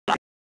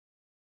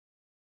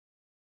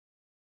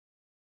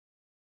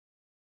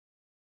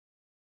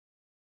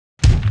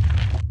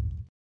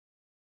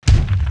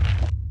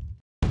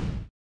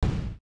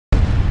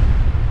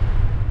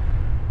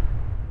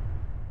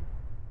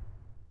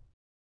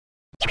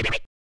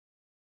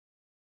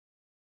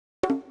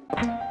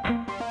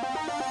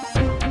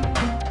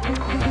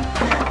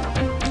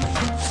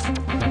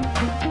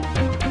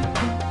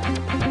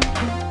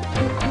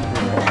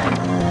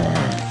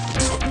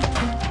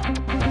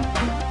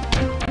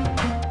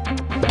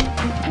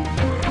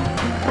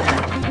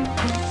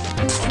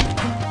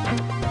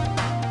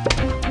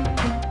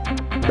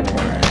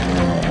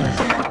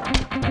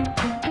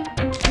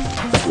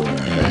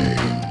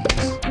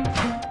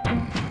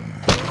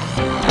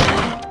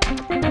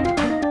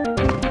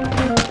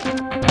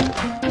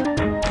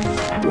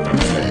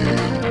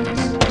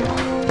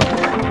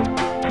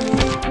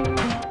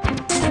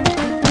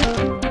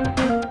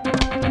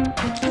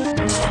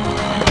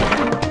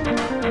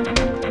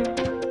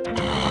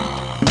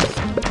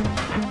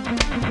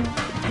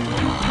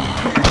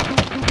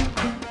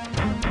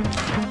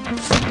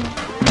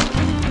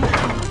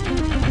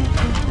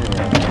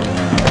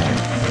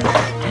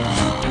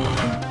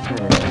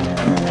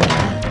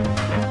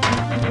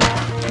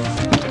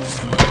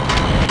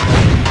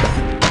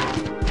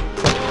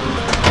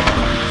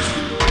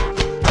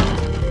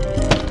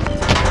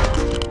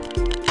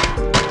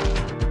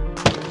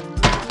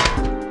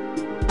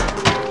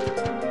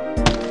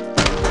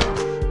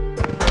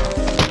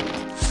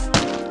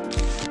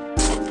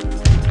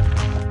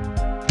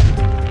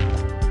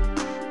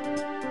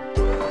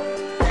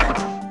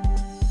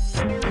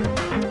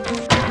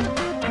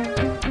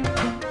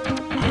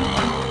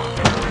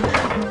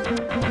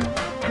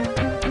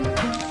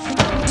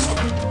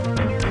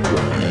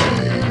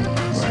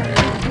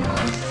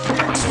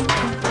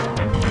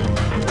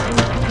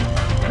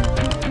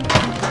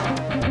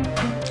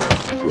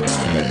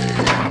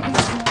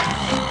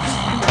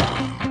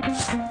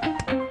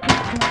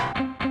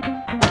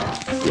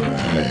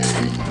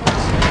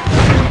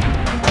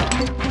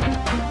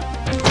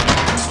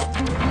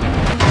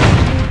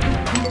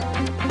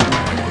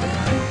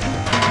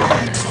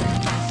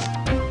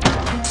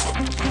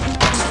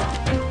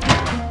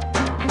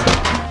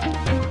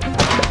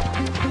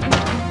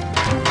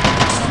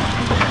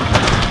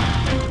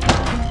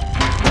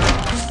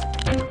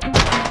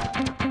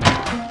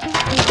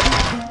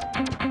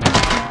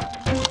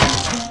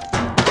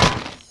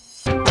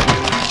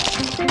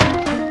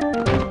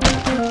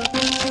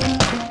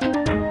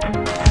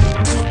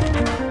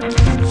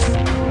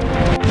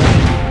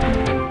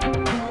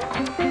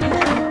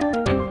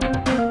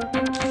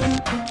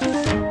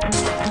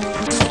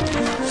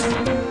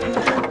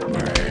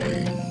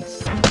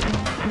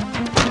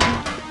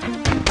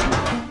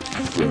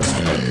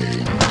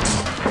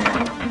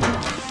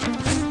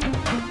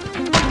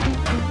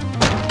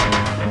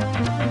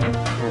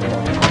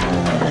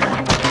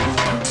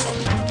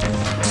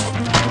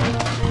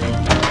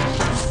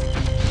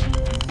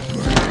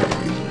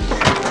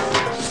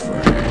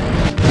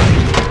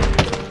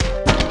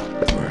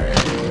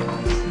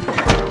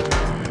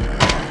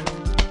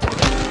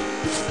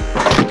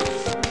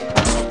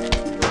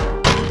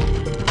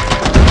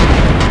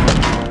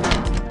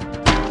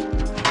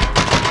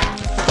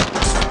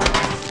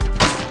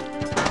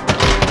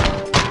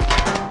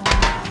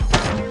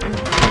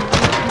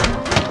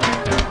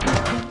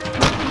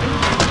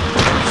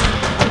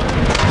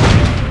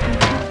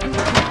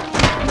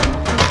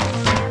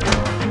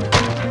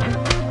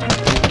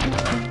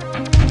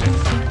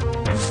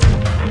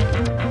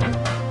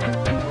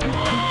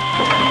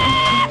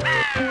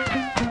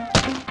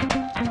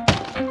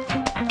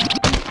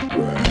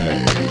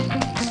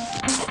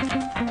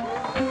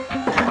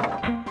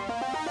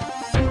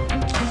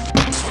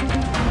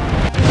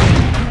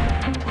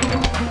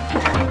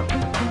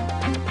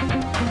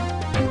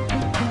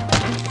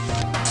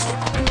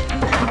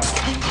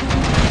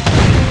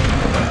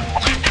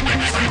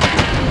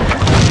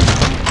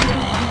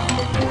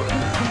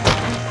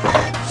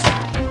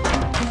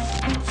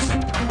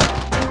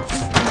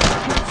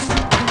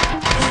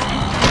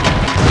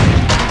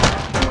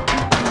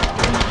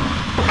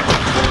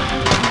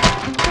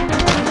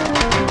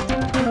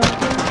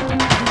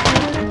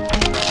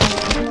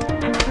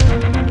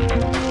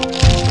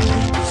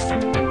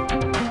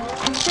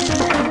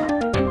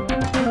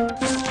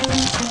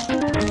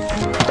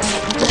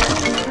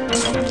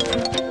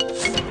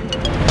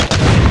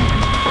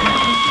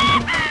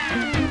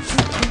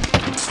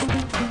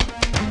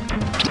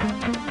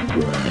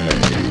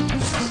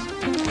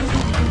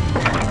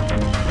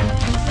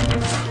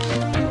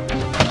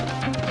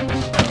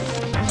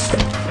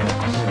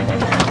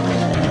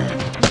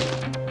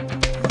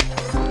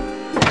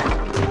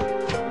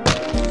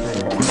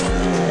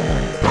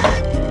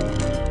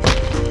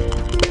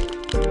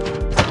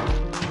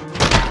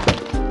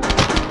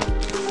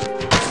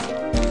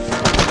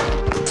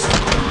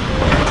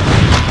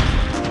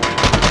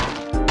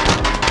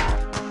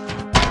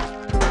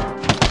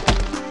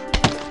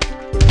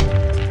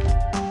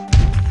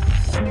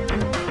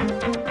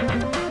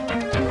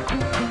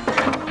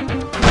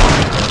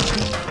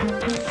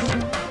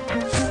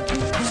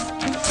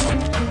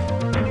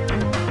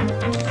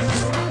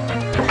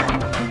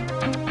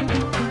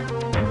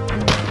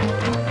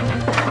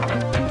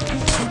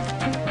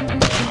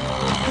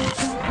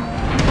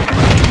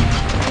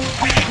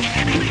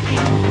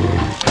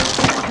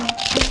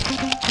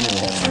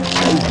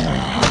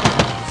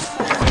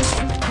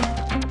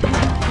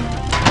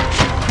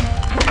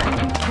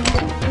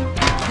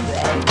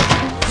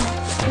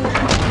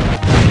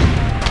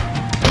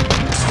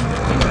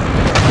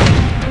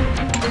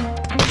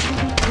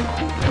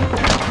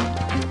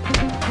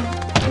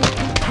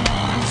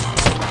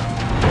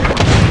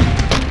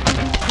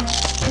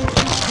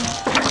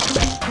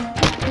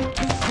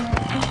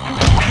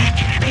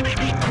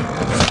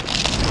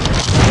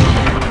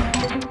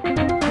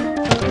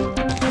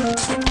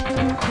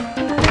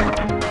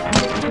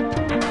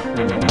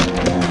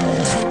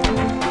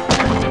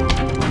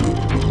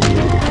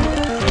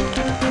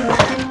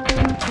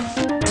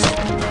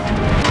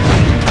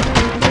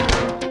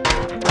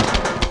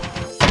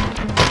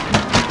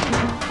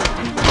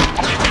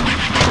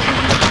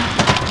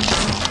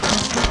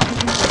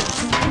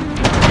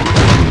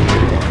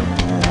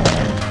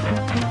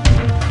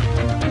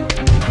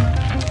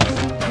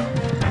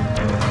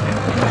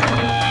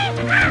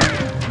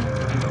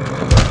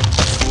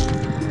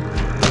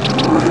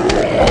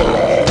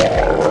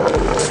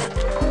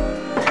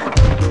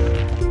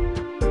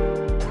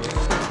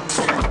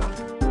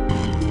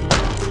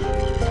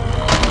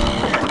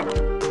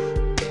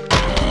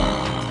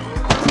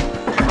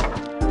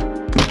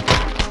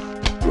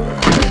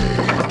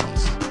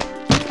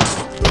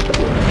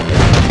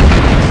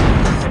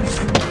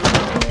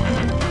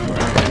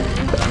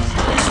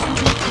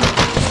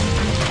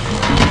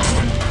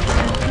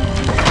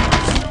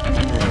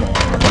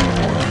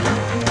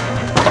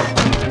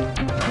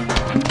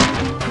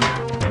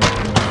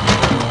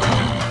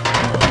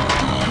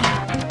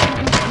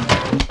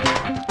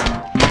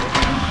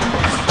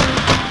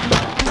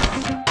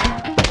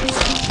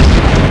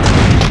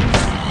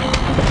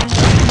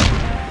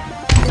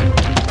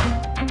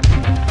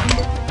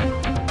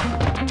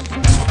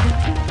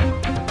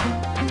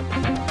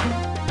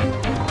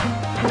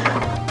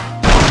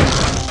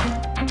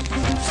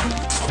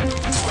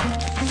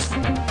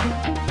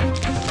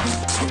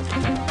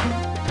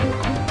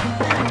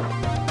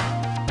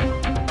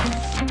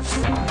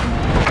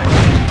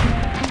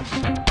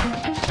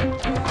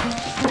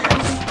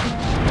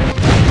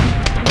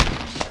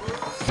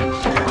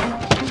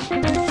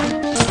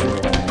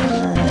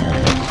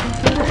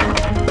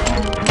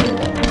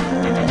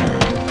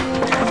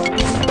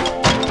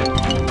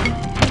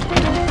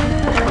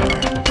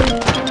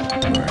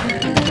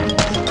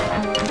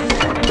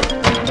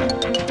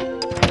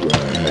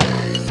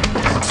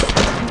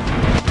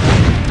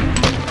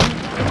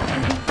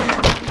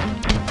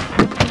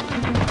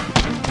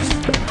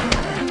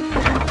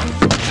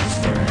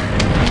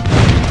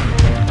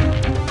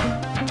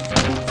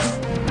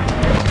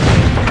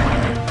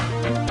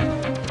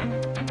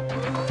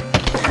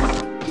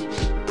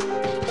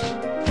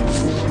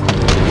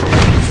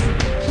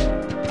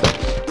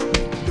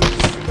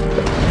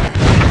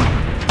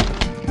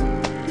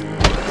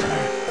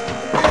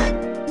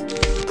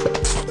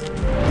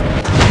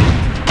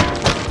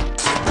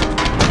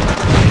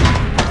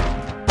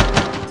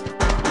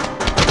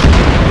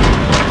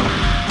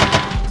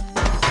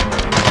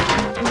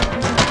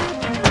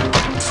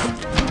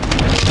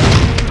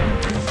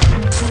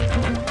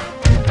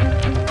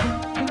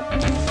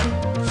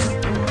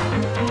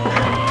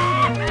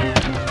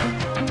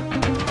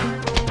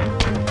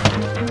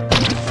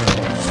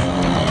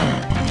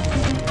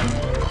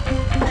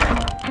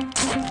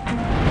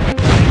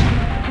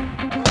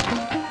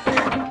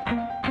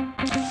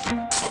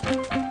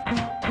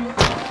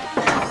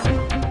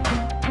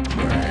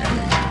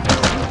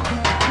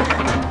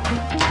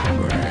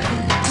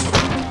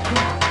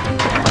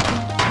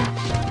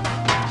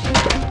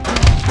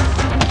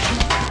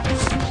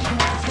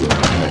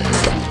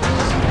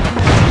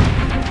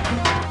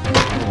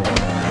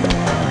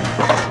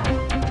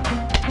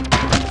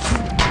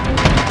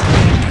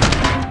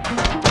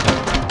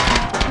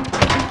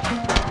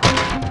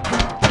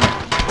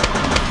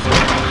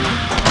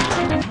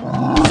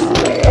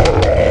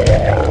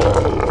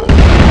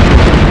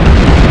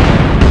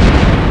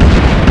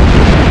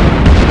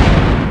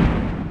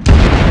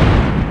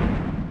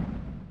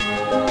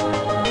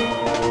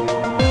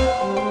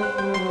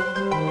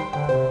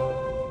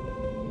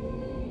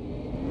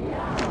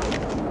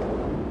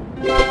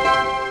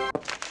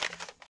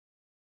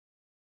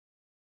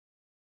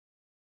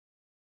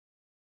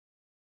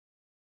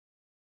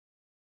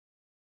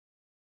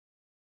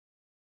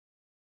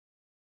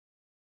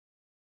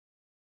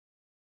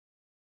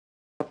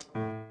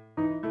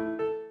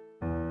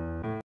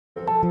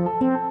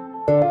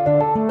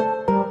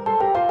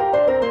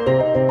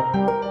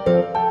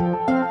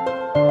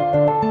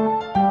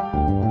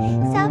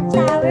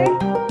Sunflower.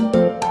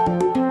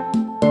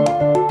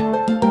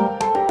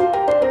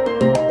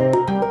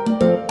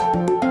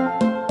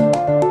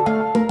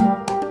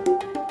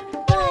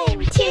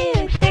 1,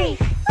 2, 3.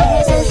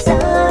 There's a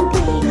zombie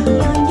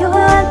on your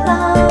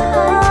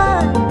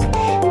lawn.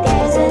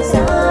 There's a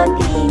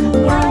zombie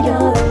on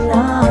your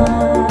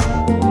lawn.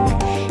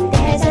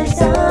 There's a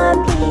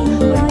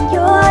zombie on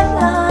your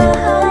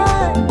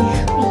lawn.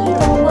 We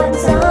don't want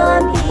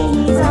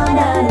zombies on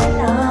our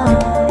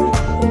lawn.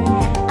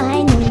 I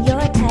know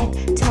your type,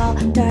 tall,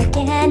 dark,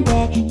 and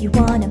red. You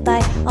wanna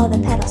bite all the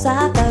petals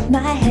off of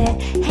my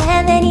head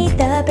and then eat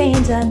the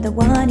brains of the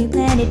one who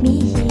planted me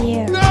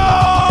here.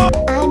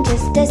 I'm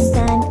just a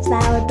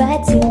sunflower,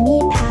 but you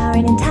need power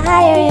and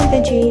entire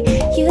infantry.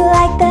 You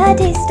like the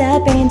taste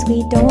of brains,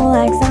 we don't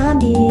like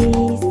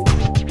zombies.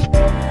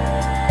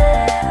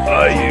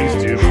 I used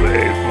to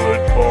play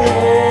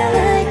football.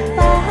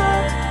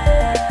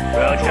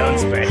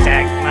 Protons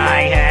protect my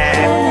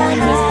head.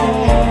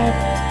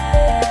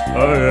 I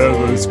have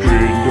a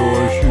screen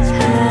door shield.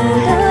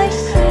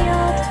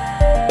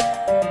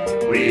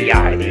 We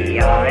are the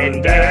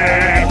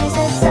undead. There's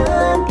a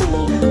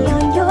zombie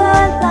on your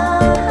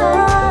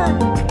lawn.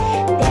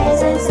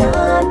 There's a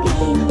zombie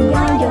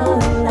on your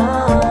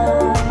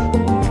lawn.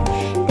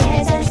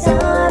 There's a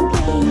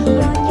zombie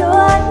on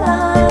your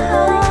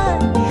lawn.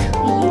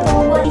 We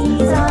don't want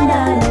these on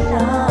our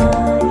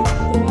lawn.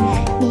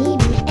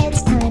 Maybe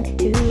it's time to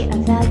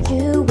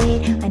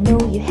reevaluate. I know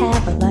you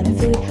have a lot of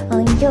food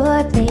on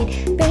your plate.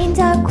 Brains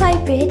are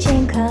quite rich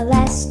in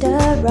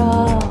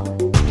cholesterol.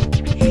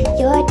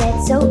 You're dead,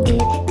 so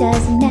it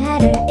doesn't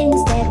matter.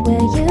 Instead,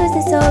 we'll use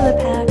the solar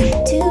power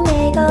to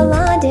make a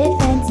lawn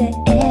defense at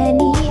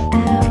any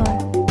hour.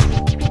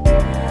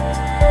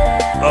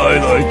 I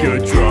like a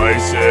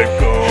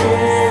tricycle.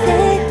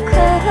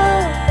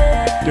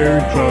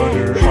 There's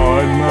powder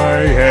on my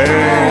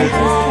head.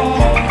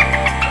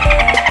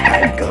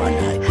 I'm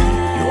gonna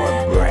eat your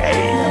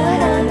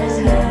brain.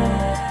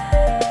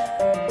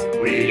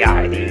 We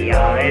are the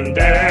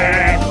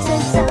undead. There's a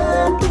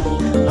zombie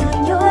on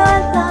your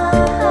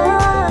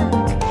lawn.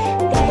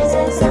 There's a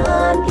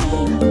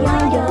zombie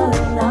on your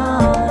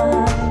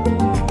lawn.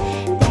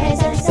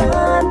 There's a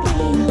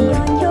zombie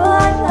on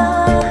your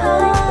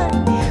lawn.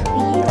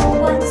 We don't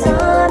want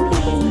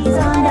zombies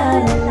on our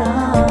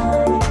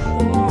lawn.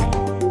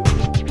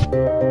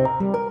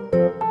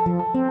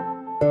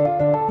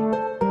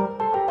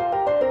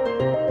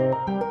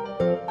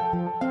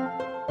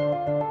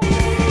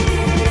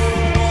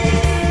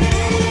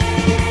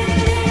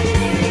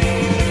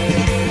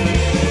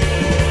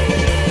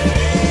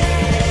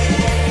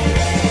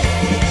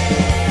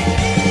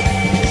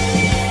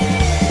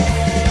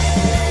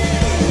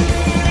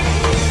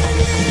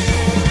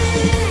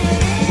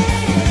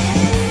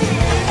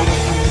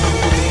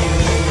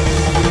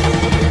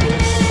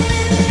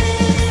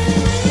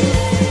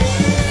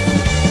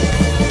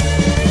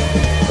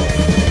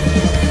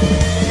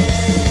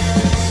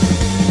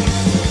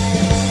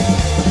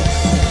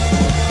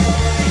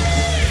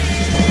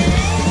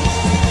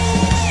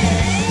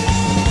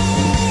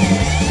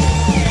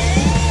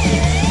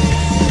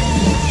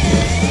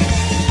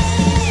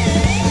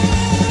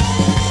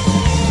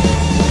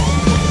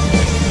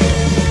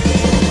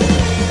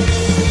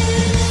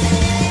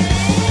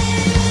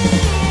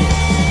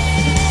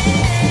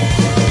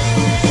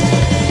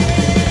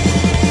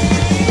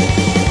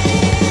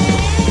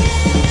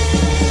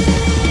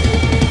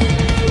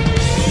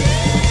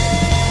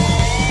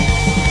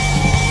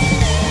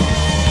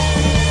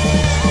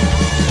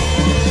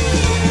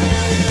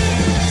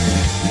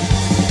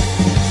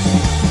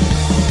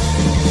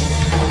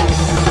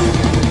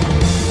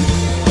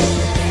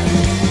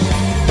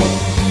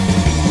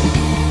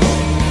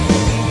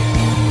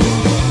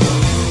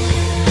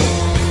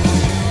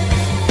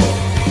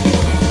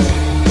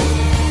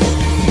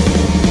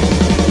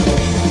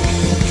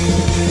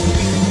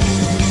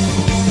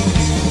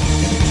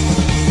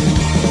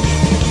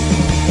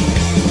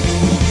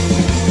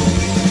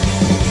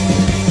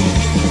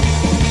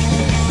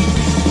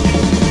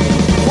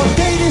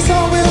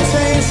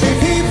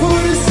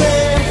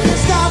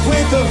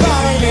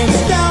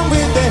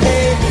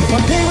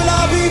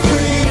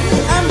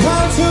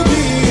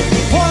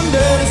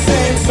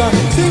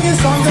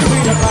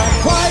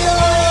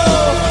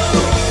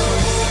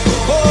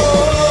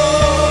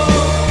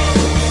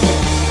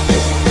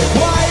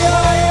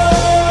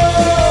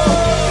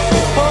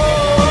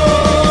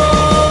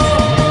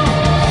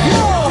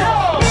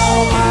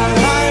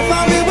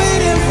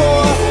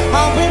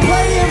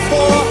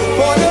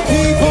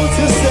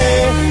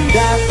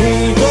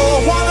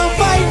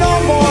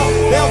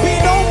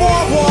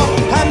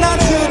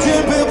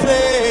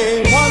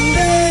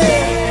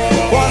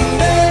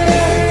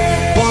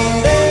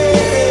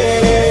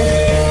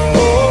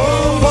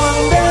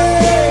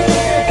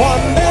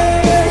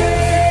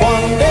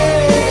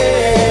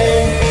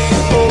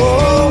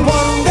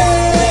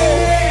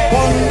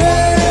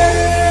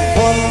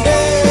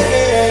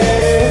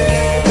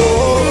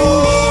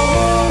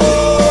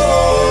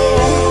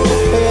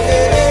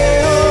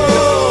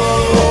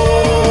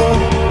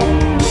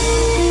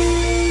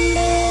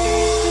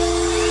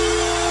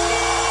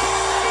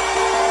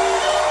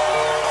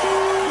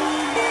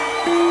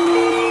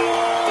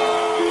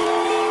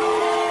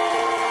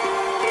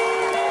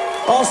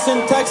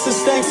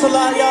 Texas. Thanks a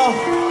lot,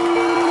 y'all.